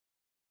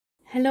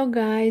Hello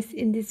guys,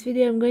 in this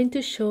video I'm going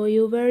to show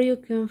you where you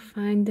can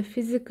find the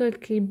physical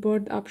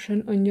keyboard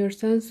option on your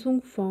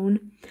Samsung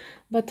phone.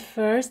 But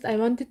first I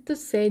wanted to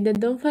say that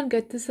don't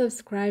forget to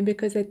subscribe,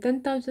 because at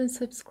 10,000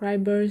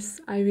 subscribers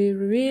I will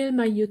reveal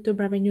my YouTube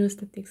revenue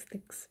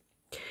statistics.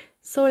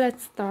 So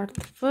let's start.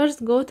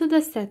 First go to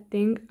the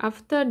setting,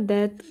 after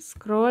that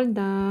scroll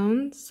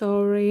down,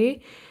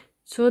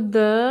 to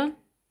the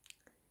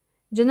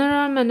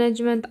general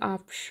management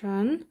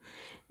option.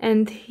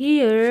 And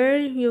here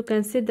you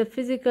can see the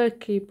physical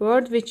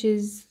keyboard, which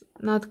is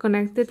not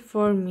connected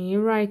for me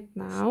right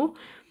now,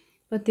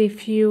 but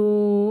if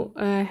you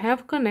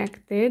have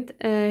connected,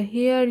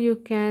 here you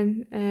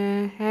can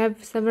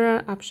have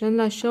several options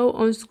like show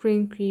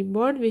on-screen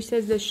keyboard, which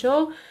says the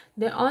show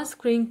the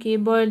on-screen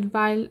keyboard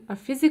while a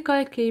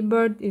physical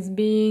keyboard is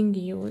being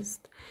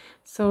used.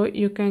 So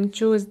you can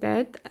choose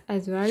that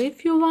as well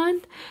if you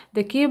want.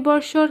 The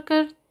keyboard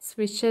shortcuts,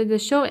 which is the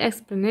show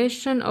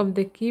explanation of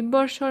the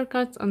keyboard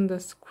shortcuts on the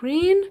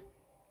screen.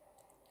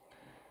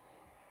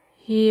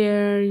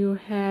 Here you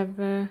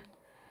have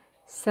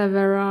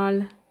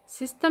several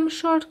system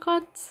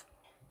shortcuts,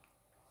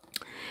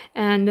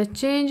 and the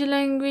change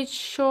language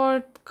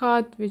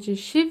shortcut, which is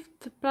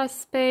shift plus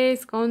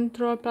space,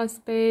 control plus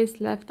space,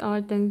 left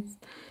alt and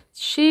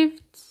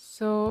shift,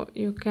 so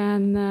you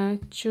can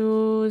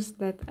choose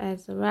that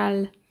as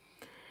well.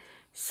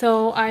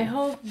 So I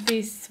hope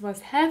this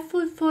was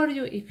helpful for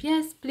you. If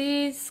yes,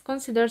 please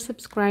consider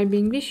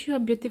subscribing. Wish you a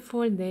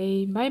beautiful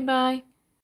day. Bye bye.